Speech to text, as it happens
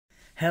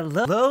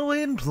Hello,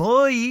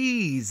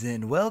 employees,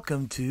 and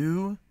welcome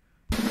to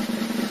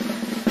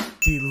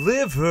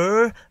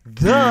Deliver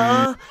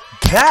the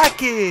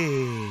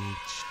Package.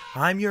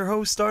 I'm your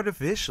host,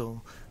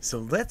 Artificial, so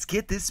let's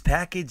get this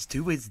package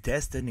to its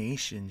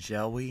destination,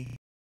 shall we?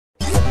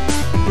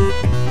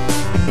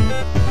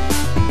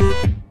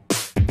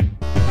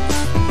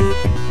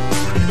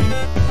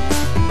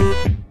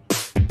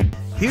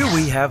 Here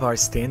we have our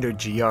standard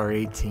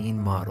GR18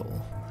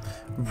 model.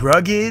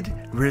 Rugged,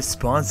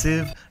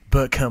 responsive,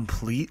 but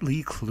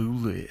completely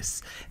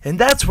clueless. And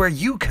that's where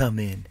you come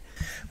in.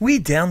 We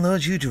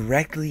download you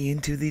directly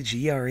into the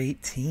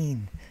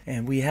GR18.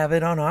 And we have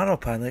it on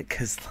autopilot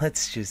because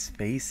let's just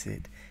face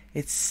it,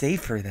 it's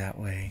safer that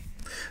way.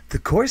 The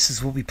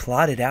courses will be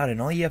plotted out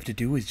and all you have to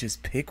do is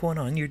just pick one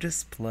on your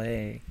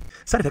display.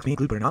 Side effects may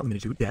include but are not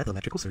limited to death,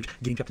 electrical surge,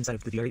 getting trapped inside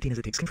of the GR18 as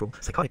it takes control,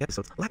 psychotic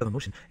episodes, lack of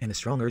emotion, and a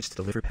strong urge to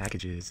deliver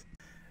packages.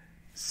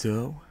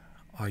 So,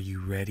 are you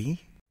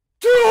ready?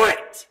 Do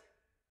it!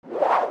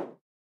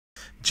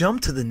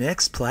 Jump to the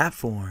next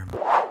platform.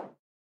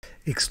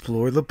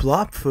 Explore the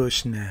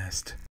Blobfish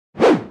nest.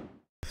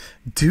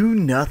 Do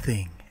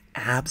nothing.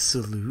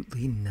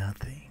 Absolutely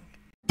nothing.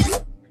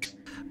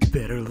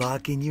 Better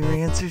lock in your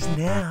answers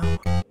now.